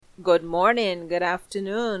Good morning, good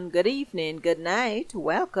afternoon, good evening, good night.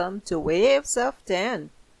 Welcome to Waves of 10.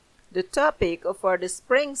 The topic for the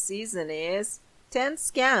spring season is 10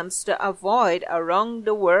 scams to avoid around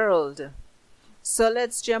the world. So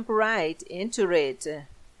let's jump right into it.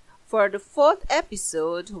 For the fourth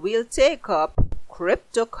episode, we'll take up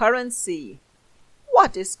cryptocurrency.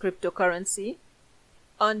 What is cryptocurrency?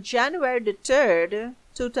 On January the 3rd,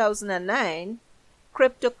 2009,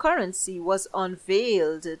 cryptocurrency was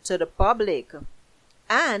unveiled to the public,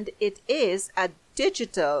 and it is a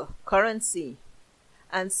digital currency.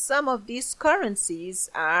 And some of these currencies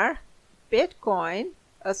are Bitcoin,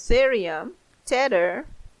 Ethereum, Tether,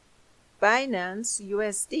 Binance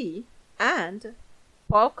USD, and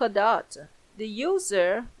Polkadot. The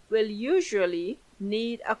user will usually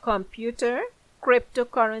need a computer,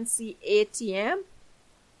 cryptocurrency ATM,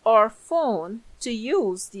 or phone to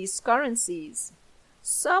use these currencies.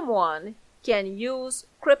 Someone can use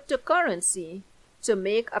cryptocurrency to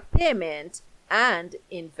make a payment and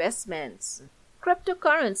investments.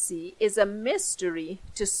 Cryptocurrency is a mystery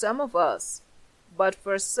to some of us, but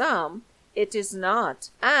for some it is not,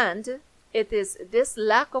 and it is this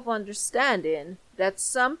lack of understanding that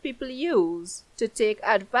some people use to take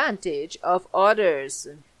advantage of others.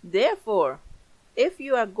 Therefore, if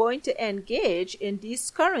you are going to engage in these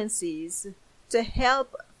currencies to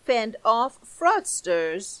help fend off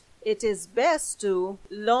fraudsters, it is best to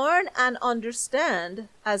learn and understand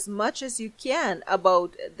as much as you can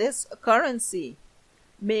about this currency.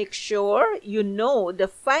 Make sure you know the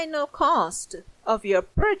final cost of your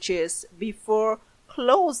purchase before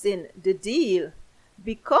closing the deal,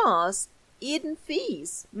 because hidden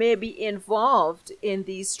fees may be involved in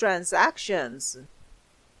these transactions.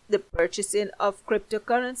 The purchasing of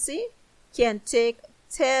cryptocurrency can take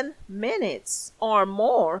 10 minutes or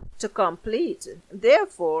more to complete.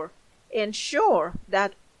 Therefore, ensure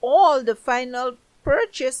that all the final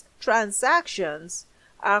purchase transactions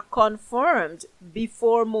are confirmed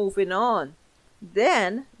before moving on.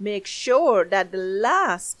 Then make sure that the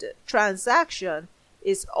last transaction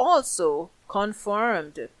is also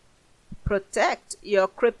confirmed. Protect your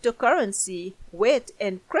cryptocurrency with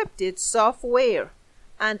encrypted software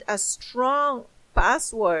and a strong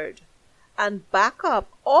password, and back up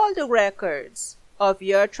all the records of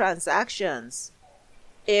your transactions.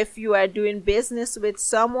 If you are doing business with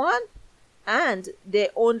someone and they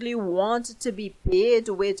only want to be paid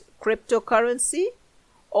with cryptocurrency,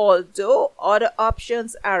 although other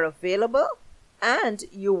options are available and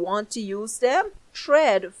you want to use them,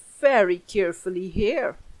 tread very carefully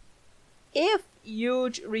here. If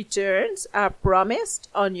huge returns are promised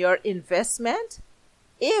on your investment,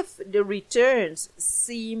 if the returns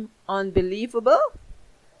seem unbelievable,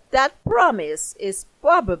 that promise is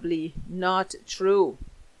probably not true.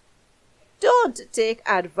 Don't take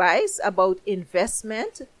advice about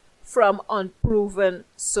investment from unproven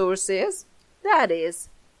sources, that is,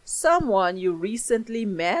 someone you recently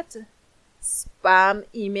met, spam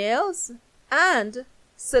emails, and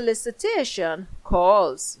solicitation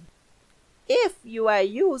calls. If you are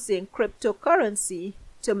using cryptocurrency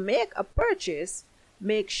to make a purchase,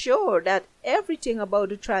 make sure that everything about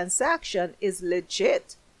the transaction is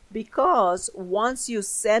legit, because once you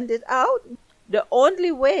send it out, the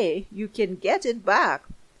only way you can get it back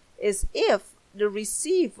is if the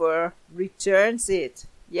receiver returns it.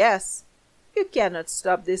 Yes, you cannot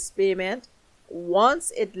stop this payment.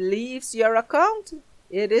 Once it leaves your account,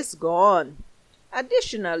 it is gone.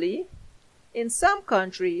 Additionally, in some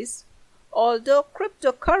countries, although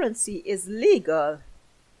cryptocurrency is legal,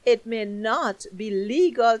 it may not be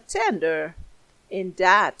legal tender in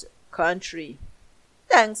that country.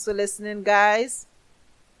 Thanks for listening, guys.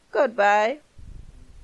 Goodbye.